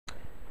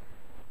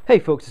Hey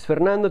folks, it's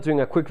Fernando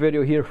doing a quick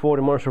video here for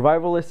the Modern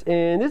Survivalist,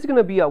 and this is going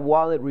to be a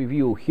wallet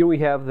review. Here we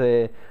have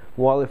the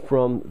wallet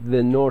from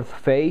the North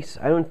Face.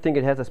 I don't think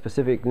it has a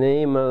specific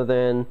name other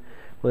than,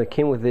 well, it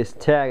came with this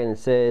tag and it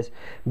says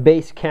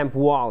Base Camp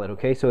Wallet.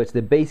 Okay, so it's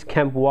the Base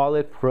Camp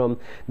Wallet from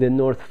the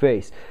North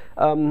Face.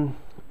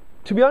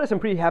 To be honest, I'm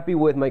pretty happy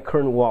with my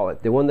current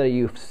wallet. The one that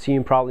you've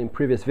seen probably in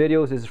previous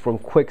videos. This is from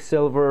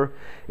Quicksilver.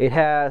 It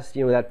has,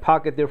 that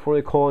pocket there for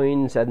the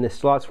coins, and the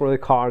slots for the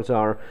cards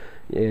are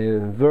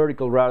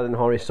vertical rather than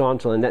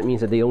horizontal, and that means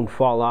that they don't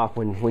fall off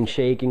when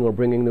shaking or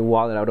bringing the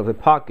wallet out of the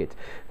pocket.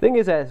 Thing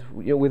is, as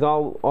with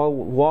all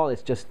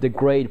wallets, just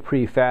degrade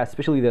pretty fast,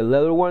 especially the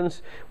leather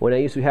ones. When I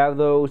used to have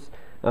those,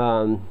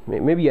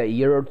 maybe a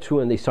year or two,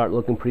 and they start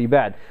looking pretty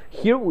bad.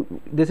 Here,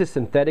 this is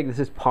synthetic. This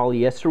is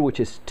polyester, which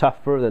is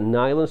tougher than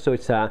nylon, so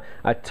it's a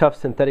tough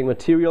synthetic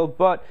material.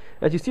 But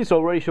as you see, it's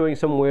already showing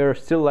some wear.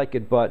 Still like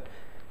it, but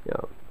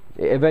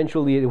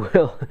eventually it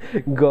will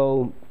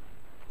go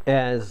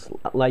as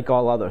like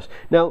all others.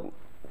 Now,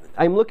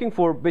 I'm looking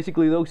for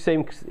basically those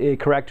same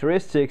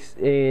characteristics,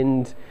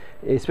 and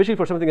especially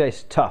for something that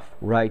is tough,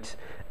 right?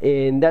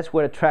 And that's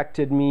what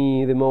attracted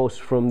me the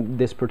most from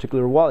this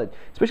particular wallet,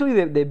 especially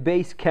the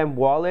Base Camp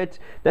wallet.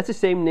 That's the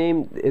same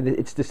name.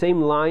 It's the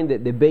same line,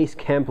 the Base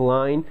Camp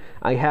line.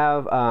 I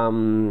have a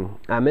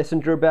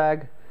messenger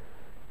bag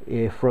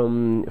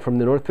from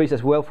the North Face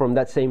as well, from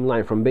that same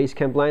line, from Base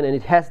Camp line, and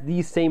it has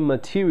these same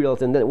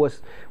materials, and that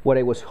was what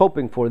I was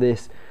hoping for,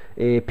 this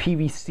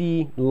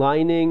PVC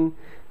lining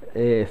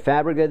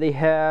fabric that they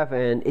have,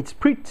 and it's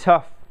pretty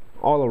tough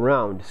all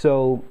around.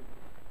 So,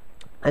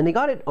 and they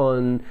got it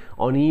on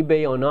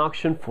eBay on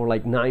auction for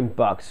like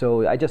 $9.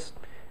 So I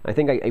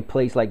think I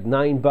placed like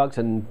 $9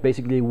 and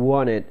basically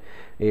won it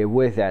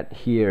with that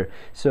here.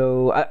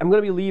 So I'm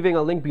going to be leaving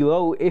a link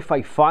below if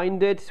I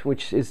find it,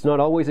 which is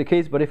not always the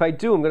case, but if I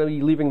do, I'm going to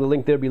be leaving the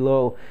link there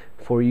below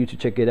for you to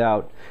check it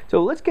out.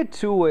 So let's get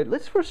to it.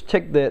 Let's first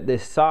check the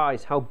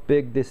size, how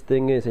big this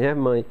thing is. I have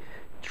my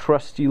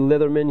trusty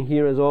Leatherman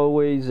here as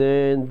always,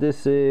 and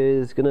this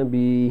is going to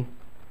be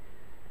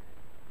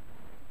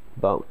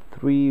about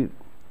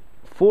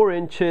 4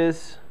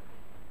 inches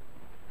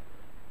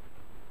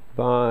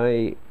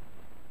by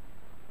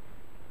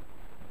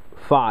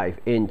 5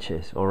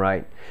 inches. All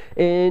right,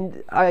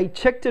 and I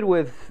checked it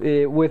with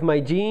my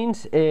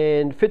jeans,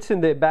 and fits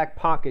in the back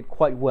pocket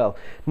quite well.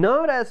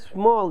 Not as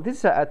small. This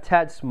is a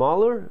tad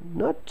smaller,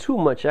 not too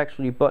much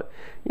actually, but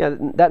yeah,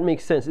 that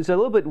makes sense. It's a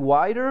little bit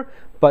wider,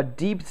 but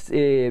deep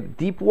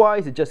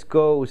wise, it just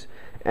goes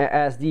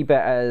as deep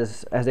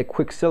as a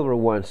Quicksilver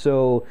one.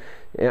 So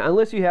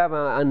unless you have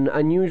an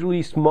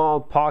unusually small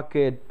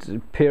pocket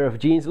pair of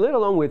jeans, let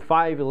alone with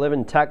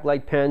 5'11" tack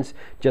light pants,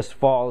 just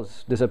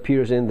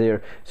disappears in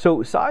there.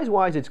 So size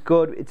wise, it's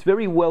good. It's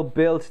very well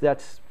built.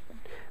 That's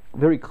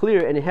very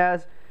clear, and it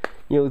has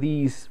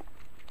these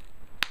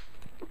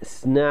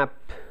snap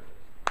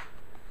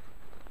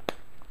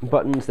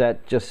buttons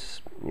that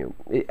just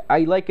I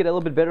like it a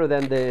little bit better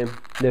than the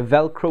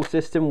Velcro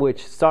system,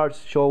 which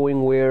starts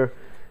showing wear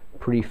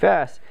pretty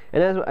fast.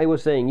 And as I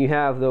was saying, you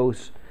have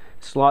those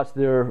slots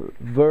there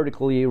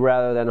vertically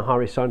rather than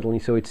horizontally,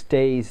 so it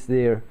stays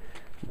there.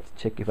 Let's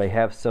check if I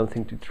have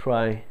something to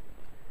try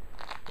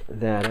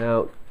that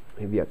out.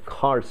 Maybe a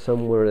card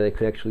somewhere that I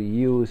could actually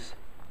use.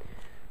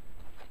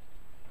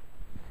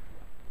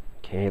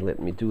 Okay, let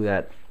me do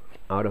that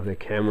out of the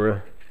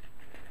camera.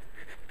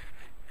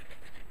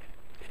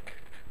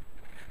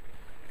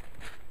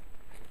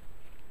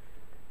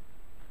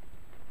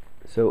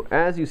 So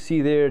as you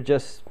see there,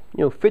 just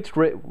fits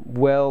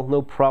well,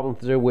 no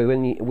problems there with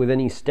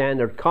any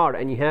standard card.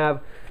 And you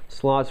have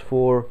slots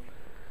for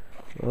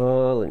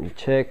let me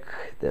check,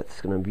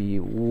 that's gonna be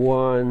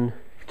 1,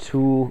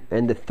 2,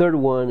 and the third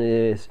one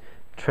is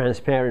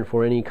transparent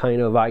for any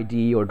kind of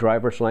ID or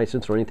driver's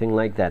license or anything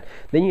like that.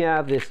 Then you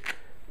have this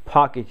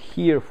pocket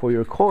here for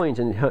your coins,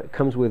 and it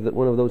comes with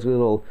one of those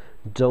little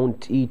do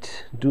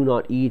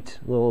not eat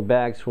little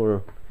bags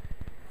for.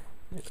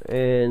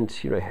 And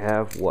here I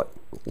have what,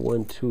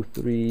 1, 2,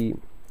 3,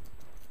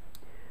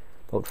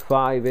 about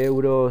 5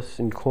 euros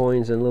in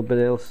coins and a little bit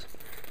else.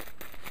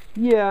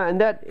 Yeah, and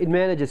that it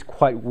manages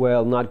quite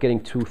well, not getting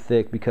too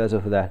thick because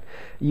of that.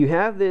 You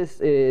have this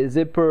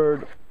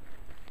zippered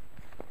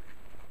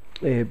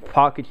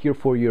pocket here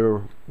for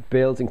your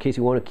bills in case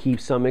you want to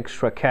keep some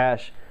extra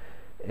cash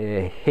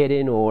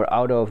hidden or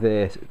out of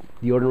the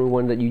ordinary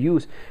one that you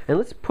use. And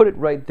let's put it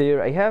right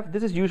there.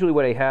 This is usually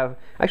what I have.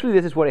 Actually,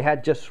 this is what I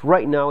had just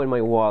right now in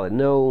my wallet.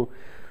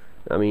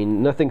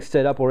 Nothing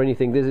set up or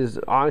anything. This is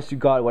honest to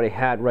God what I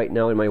had right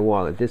now in my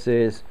wallet. This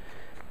is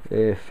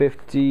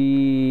 200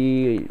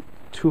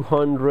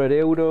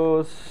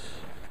 euros,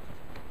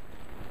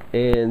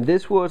 and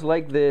this was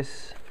like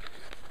this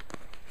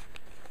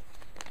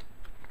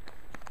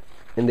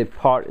in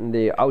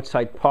the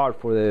outside part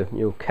for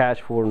the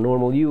cash for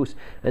normal use,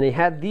 and I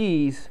had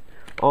these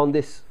on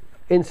this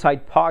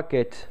inside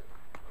pocket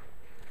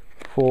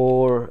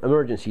for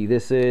emergency.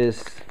 This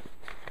is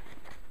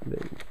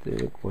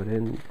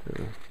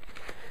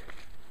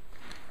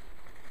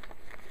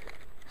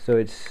so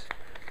it's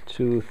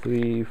 2,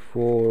 3,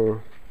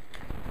 4,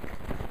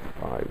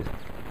 5.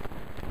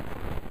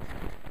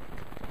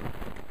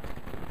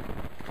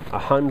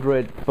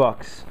 $100,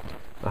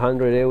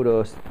 100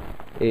 euros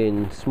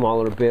in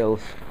smaller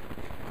bills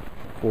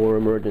for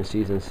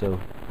emergencies and so.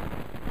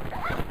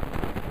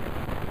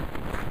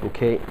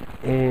 Okay,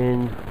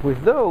 and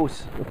with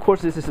those, of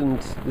course, this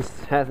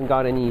hasn't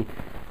got any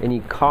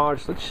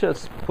cards. Let's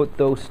just put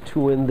those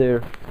two in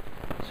there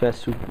so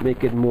as to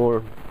make it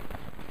more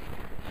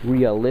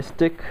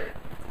realistic.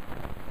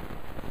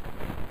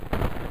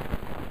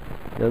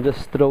 I'll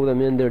just throw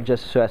them in there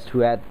just so as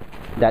to add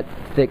that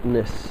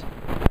thickness.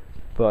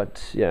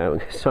 But yeah,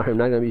 sorry, I'm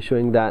not going to be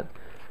showing that.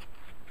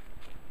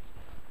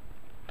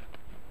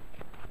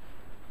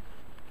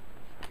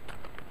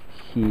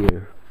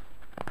 Here.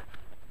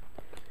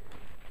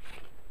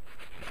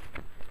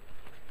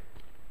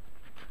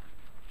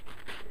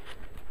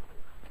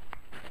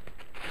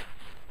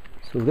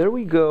 So there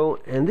we go,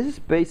 and this is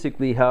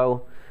basically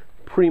how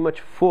pretty much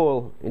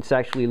full it's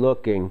actually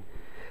looking.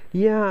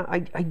 Yeah, I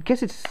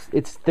guess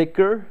it's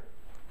thicker,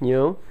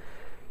 you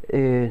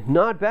know.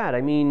 Not bad.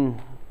 I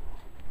mean,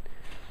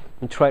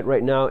 let me try it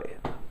right now.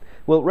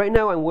 Well, right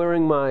now I'm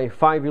wearing my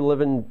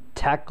 511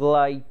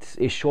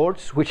 Taclite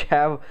shorts, which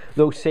have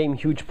those same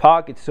huge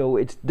pockets, so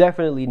it's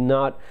definitely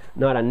not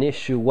an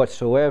issue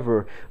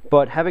whatsoever.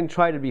 But having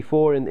tried it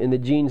before in the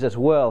jeans as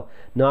well,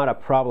 not a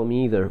problem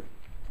either.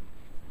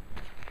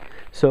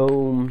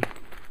 So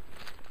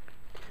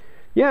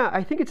yeah,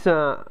 I think it's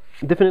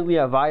definitely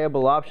a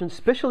viable option,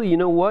 especially, you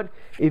know what,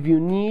 if you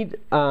need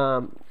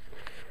a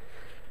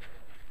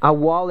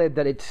wallet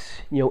that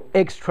it's, you know,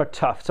 extra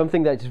tough,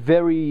 something that's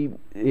very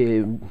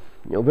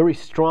you know, very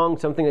strong,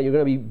 something that you're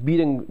going to be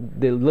beating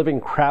the living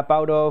crap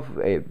out of.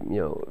 You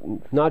know,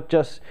 you're not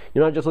just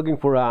looking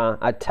for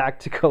a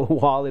tactical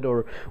wallet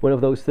or one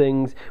of those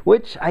things,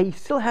 which I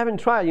still haven't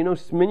tried. You know,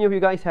 many of you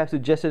guys have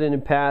suggested in the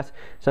past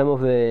some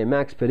of the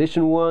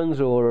Maxpedition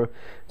ones or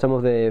some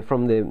of the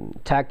from the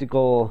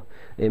tactical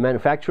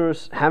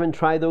manufacturers. Haven't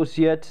tried those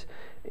yet.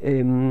 I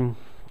don't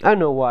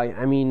know why.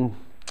 I mean,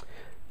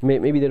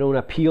 maybe they don't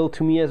appeal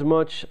to me as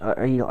much.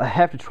 I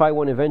have to try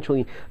one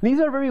eventually. These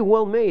are very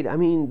well made. I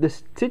mean, the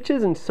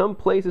stitches in some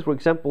places, for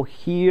example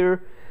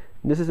here,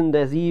 this isn't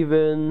as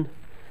even.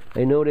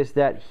 I noticed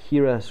that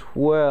here as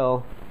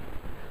well.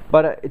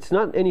 But it's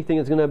not anything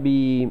that's gonna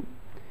be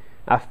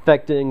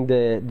affecting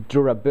the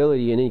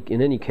durability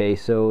in any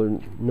case,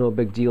 so no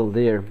big deal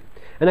there.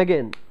 And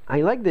again,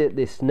 I like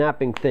the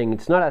snapping thing.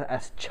 It's not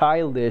as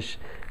childish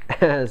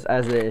as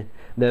the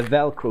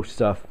Velcro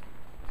stuff.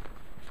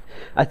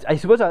 I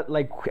suppose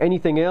like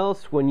anything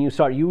else, when you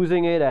start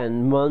using it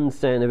and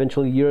months and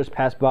eventually years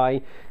pass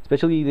by,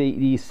 especially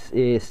these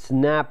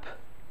snap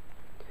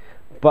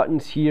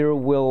buttons here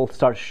will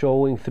start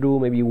showing through,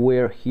 maybe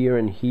wear here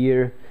and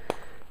here.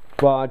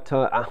 But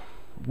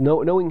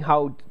knowing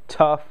how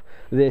tough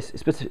this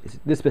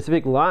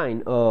specific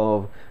line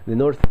of the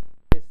North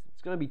is,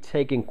 it's going to be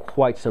taking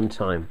quite some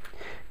time.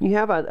 You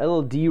have a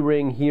little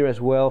D-ring here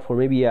as well for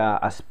maybe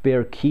a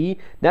spare key.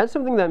 That's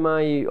something that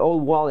my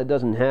old wallet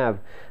doesn't have.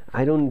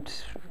 I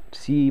don't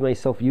see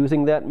myself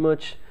using that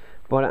much,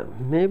 but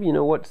maybe, you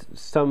know what,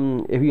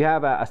 if you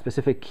have a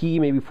specific key,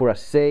 maybe for a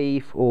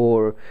safe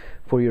or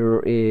for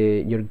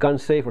your gun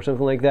safe or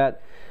something like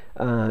that,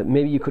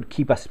 maybe you could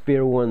keep a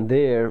spare one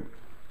there.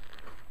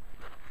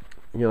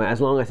 You know, as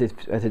long as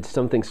it's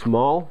something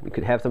small, you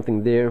could have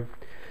something there.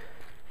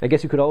 I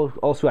guess you could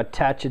also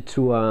attach it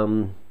to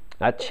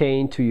a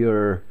chain to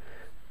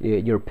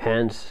your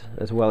pants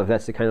as well, if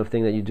that's the kind of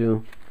thing that you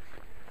do.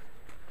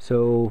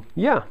 So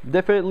yeah,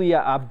 definitely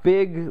a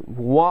big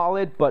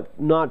wallet, but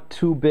not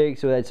too big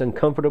so that it's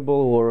uncomfortable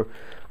or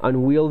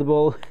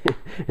unwieldable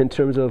in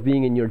terms of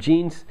being in your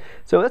jeans.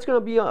 So that's gonna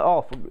be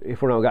all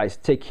for now, guys.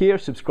 Take care,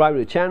 subscribe to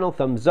the channel,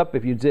 thumbs up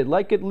if you did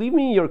like it, leave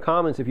me your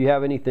comments if you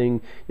have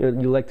anything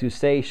you'd like to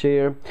say,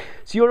 share.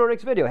 See you on our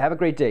next video. Have a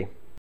great day.